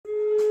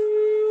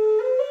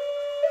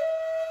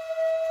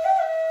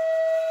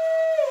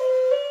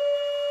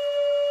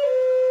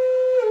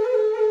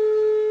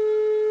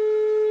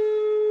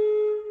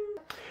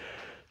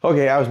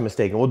Okay, I was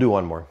mistaken. We'll do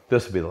one more.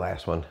 This will be the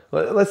last one.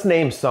 Let's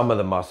name some of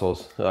the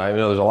muscles. I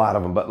know there's a lot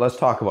of them, but let's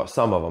talk about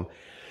some of them.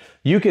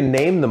 You can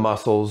name the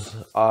muscles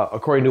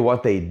according to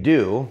what they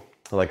do,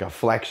 like a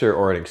flexor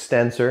or an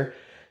extensor.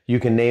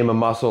 You can name a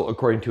muscle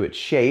according to its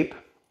shape,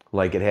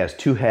 like it has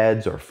 2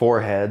 heads or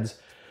 4 heads.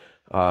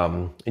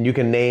 And you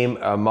can name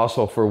a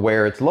muscle for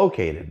where it's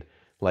located,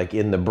 like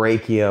in the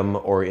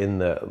brachium or in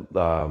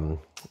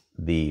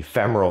the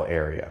femoral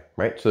area,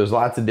 right? So there's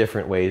lots of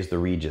different ways, the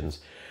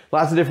regions.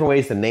 Lots of different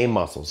ways to name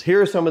muscles.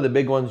 Here are some of the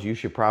big ones you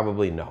should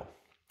probably know.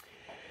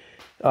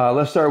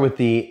 Let's start with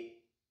the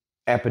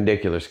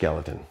appendicular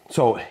skeleton.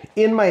 So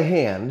in my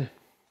hand,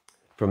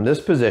 from this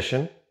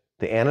position,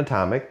 the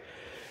anatomic,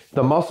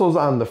 the muscles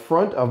on the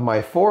front of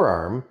my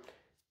forearm,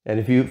 and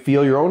if you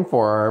feel your own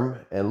forearm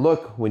and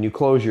look, when you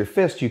close your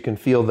fist, you can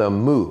feel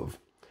them move.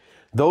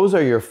 Those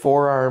are your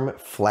forearm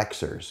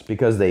flexors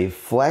because they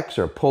flex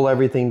or pull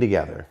everything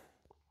together.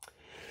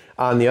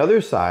 On the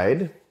other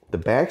side, the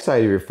back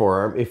side of your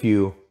forearm, if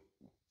you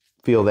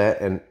feel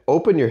that and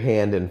open your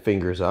hand and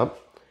fingers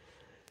up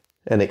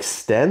and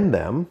extend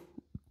them,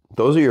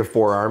 those are your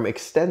forearm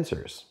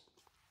extensors.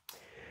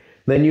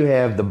 Then you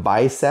have the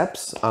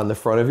biceps on the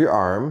front of your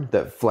arm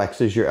that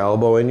flexes your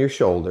elbow and your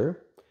shoulder.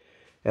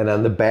 And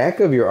on the back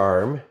of your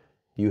arm,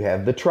 you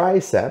have the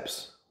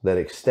triceps that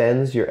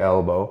extends your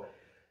elbow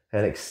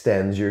and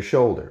extends your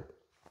shoulder.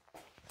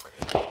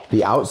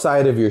 The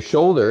outside of your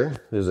shoulder,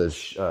 there's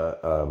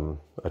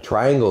a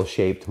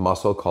triangle-shaped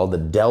muscle called the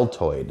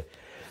deltoid.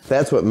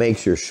 That's what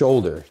makes your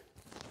shoulder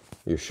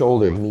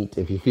meet.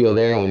 If you feel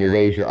there when you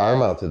raise your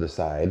arm out to the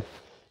side,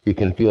 you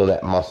can feel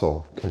that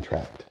muscle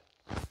contract.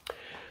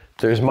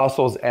 There's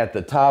muscles at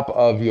the top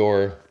of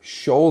your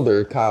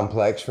shoulder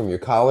complex from your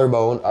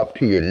collarbone up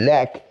to your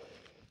neck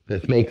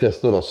that make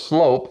this little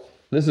slope.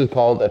 This is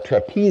called a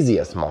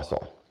trapezius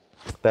muscle.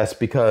 That's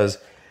because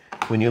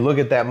when you look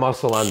at that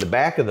muscle on the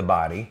back of the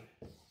body,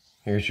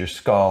 here's your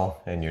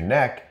skull and your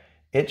neck,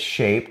 it's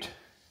shaped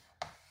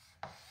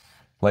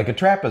like a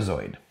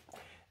trapezoid.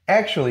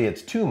 Actually,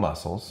 it's 2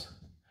 muscles.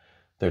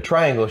 They're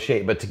triangle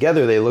shaped, but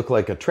together they look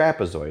like a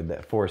trapezoid,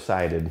 that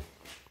 4-sided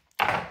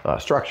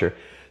structure.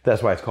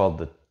 That's why it's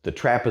called the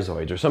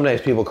trapezoids, or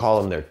sometimes people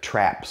call them their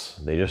traps.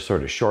 They just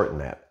sort of shorten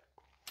that.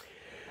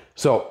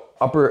 So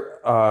upper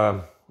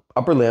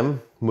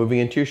limb, moving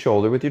into your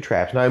shoulder with your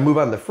traps. Now I move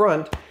on the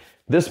front.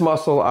 This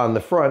muscle on the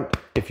front,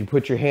 if you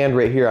put your hand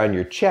right here on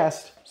your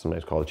chest,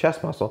 sometimes called a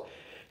chest muscle,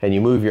 and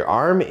you move your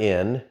arm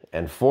in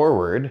and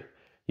forward,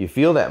 you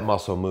feel that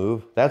muscle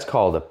move. That's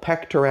called a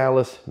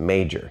pectoralis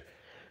major.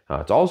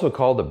 It's also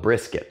called a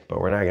brisket,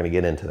 but we're not going to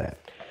get into that.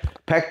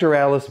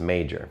 Pectoralis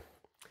major.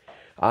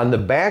 On the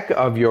back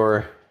of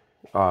your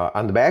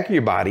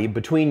body,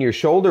 between your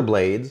shoulder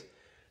blades,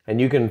 and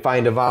you can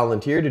find a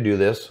volunteer to do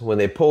this, when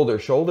they pull their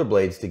shoulder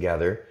blades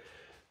together,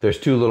 there's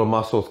 2 little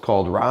muscles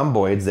called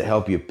rhomboids that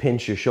help you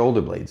pinch your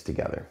shoulder blades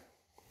together.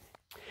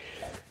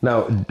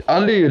 Now,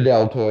 under your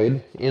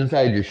deltoid,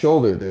 inside your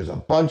shoulder, there's a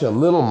bunch of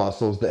little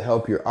muscles that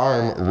help your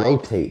arm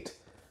rotate,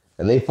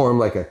 and they form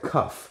like a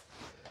cuff,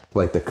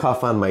 like the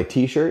cuff on my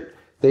t-shirt.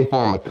 They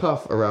form a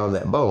cuff around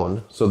that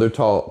bone, so they're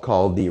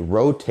called the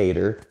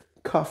rotator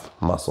cuff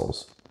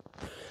muscles.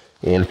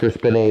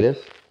 Infraspinatus,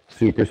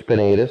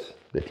 supraspinatus,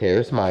 the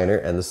teres minor,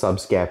 and the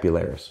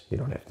subscapularis. You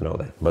don't have to know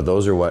that. But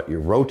those are what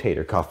your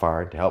rotator cuff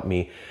are, to help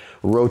me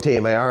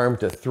rotate my arm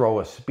to throw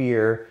a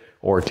spear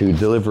or to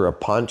deliver a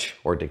punch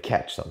or to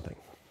catch something.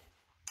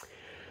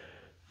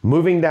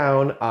 Moving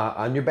down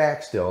on your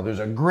back still, there's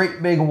a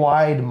great big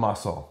wide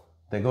muscle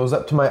that goes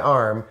up to my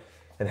arm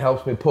and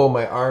helps me pull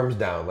my arms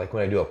down, like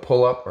when I do a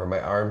pull-up or my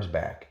arms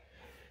back.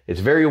 It's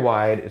very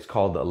wide. It's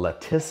called the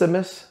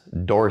latissimus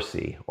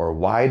dorsi, or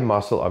wide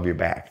muscle of your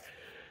back.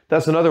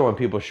 That's another one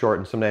people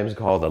shorten, sometimes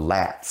call the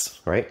lats,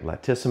 right?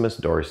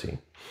 Latissimus dorsi.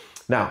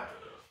 Now,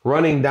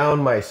 running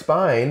down my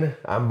spine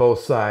on both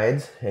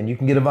sides, and you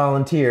can get a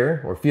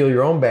volunteer or feel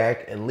your own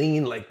back and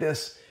lean like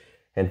this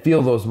and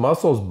feel those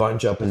muscles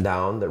bunch up and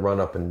down that run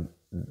up and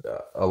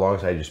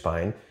alongside your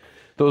spine.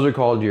 Those are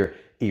called your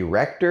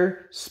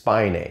erector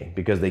spinae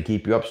because they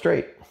keep you up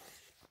straight.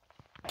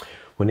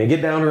 When I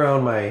get down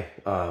around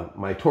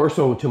my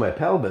torso to my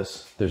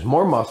pelvis, there's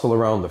more muscle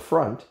around the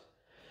front.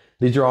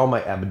 These are all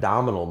my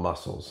abdominal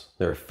muscles.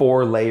 There are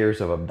 4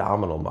 layers of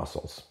abdominal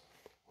muscles.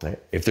 Right?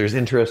 If there's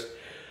interest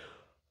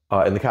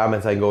in the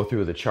comments, I can go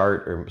through the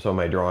chart or some of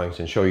my drawings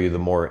and show you the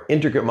more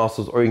intricate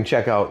muscles, or you can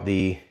check out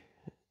the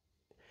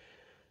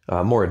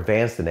more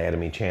advanced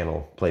anatomy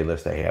channel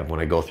playlist I have when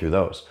I go through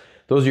those.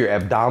 Those are your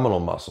abdominal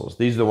muscles.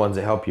 These are the ones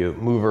that help you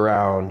move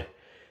around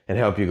and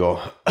help you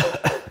go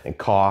and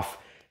cough.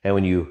 And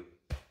when you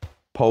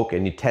poke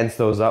and you tense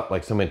those up,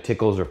 like someone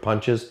tickles or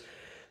punches,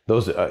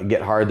 those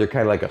get hard. They're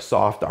kind of like a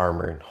soft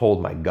armor and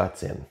hold my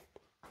guts in.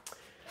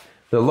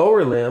 The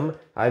lower limb,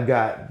 I've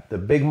got the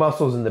big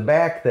muscles in the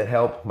back that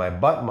help my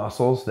butt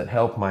muscles, that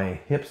help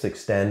my hips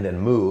extend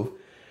and move.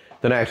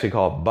 They're not actually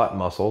called butt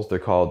muscles. They're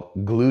called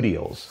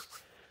gluteals.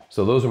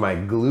 So those are my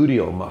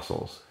gluteal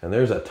muscles. And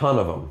there's a ton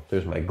of them.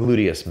 There's my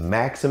gluteus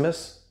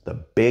maximus, the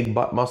big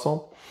butt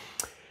muscle.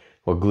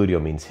 Well,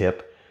 gluteal means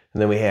hip.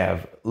 And then we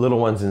have little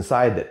ones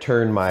inside that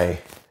turn my,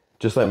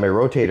 just like my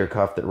rotator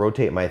cuff, that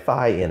rotate my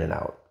thigh in and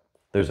out.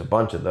 There's a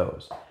bunch of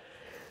those.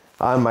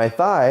 On my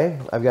thigh,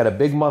 I've got a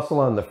big muscle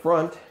on the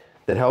front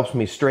that helps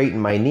me straighten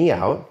my knee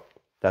out.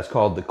 That's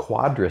called the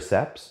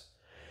quadriceps.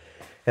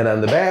 And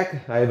on the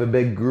back, I have a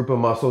big group of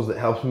muscles that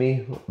helps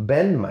me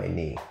bend my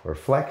knee or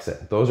flex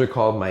it. Those are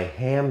called my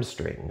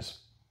hamstrings.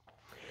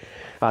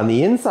 On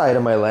the inside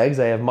of my legs,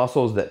 I have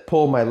muscles that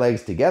pull my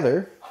legs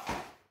together.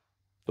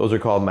 Those are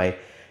called my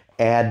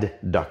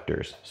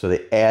adductors. So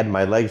they add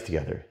my legs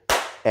together,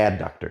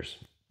 adductors.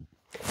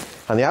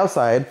 On the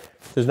outside,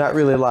 there's not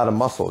really a lot of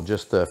muscle,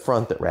 just the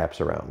front that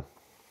wraps around.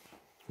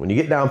 When you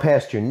get down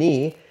past your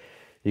knee,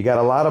 you got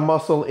a lot of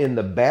muscle in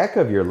the back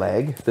of your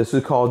leg. This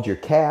is called your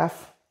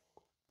calf,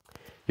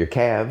 your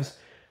calves,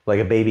 like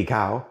a baby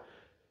cow.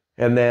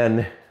 And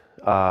then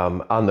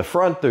on the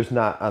front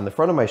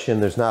of my shin,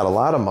 there's not a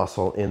lot of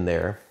muscle in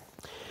there.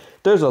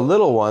 There's a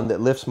little one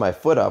that lifts my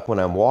foot up when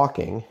I'm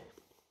walking.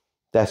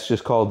 That's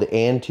just called the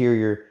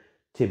anterior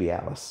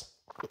tibialis.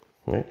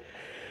 Right?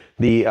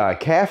 The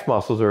calf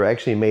muscles are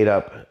actually made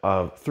up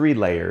of 3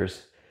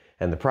 layers,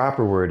 and the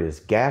proper word is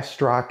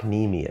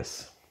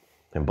gastrocnemius.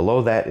 And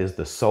below that is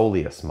the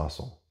soleus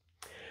muscle.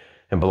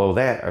 And below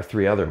that are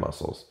 3 other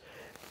muscles.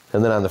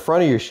 And then on the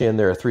front of your shin,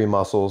 there are 3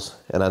 muscles.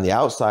 And on the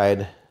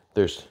outside,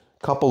 there's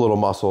a couple little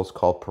muscles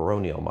called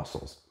peroneal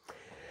muscles.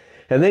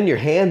 And then your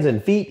hands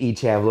and feet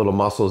each have little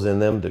muscles in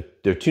them.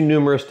 They're too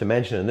numerous to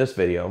mention in this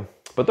video.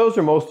 But those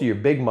are most of your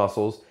big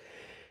muscles.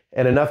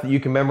 And enough that you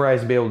can memorize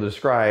and be able to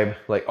describe,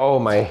 like, oh,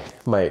 my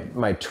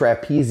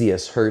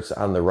trapezius hurts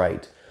on the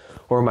right.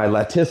 Or my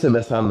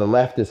latissimus on the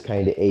left is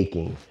kind of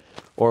aching.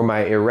 Or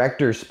my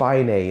erector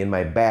spinae in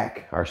my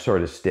back are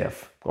sort of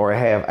stiff. Or I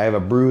have a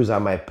bruise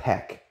on my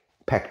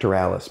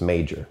pectoralis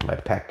major, my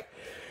pec.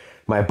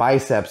 My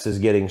biceps is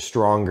getting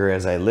stronger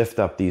as I lift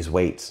up these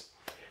weights.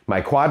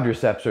 My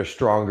quadriceps are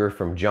stronger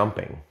from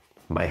jumping.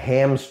 My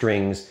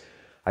hamstrings,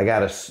 I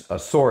got a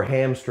sore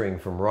hamstring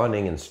from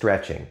running and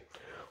stretching.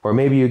 Or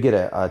maybe you get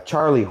a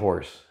Charlie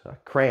horse, a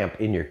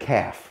cramp in your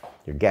calf,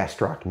 your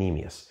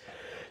gastrocnemius.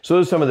 So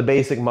those are some of the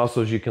basic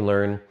muscles you can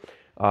learn.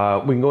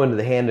 We can go into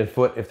the hand and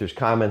foot if there's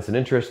comments and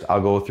interest.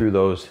 I'll go through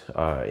those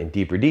in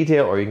deeper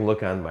detail, or you can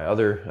look on my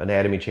other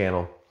anatomy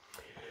channel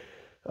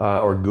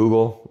or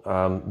Google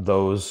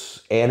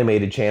those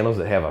animated channels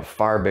that have a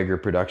far bigger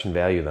production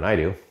value than I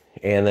do.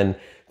 And then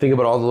think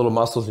about all the little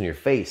muscles in your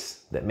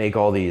face that make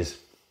all these,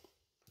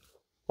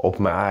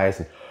 open my eyes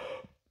and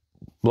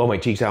blow my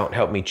cheeks out and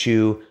help me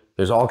chew.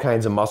 There's all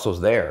kinds of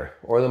muscles there.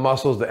 Or the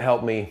muscles that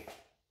help me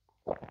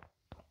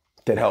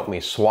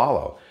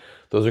swallow.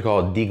 Those are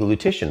called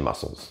deglutition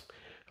muscles,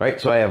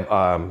 right? So I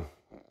have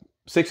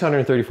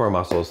 634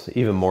 muscles,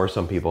 even more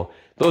some people.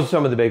 Those are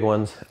some of the big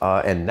ones.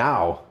 And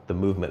now the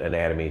movement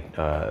anatomy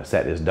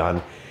set is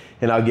done.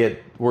 And I'll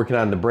get working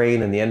on the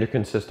brain and the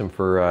endocrine system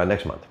for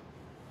next month.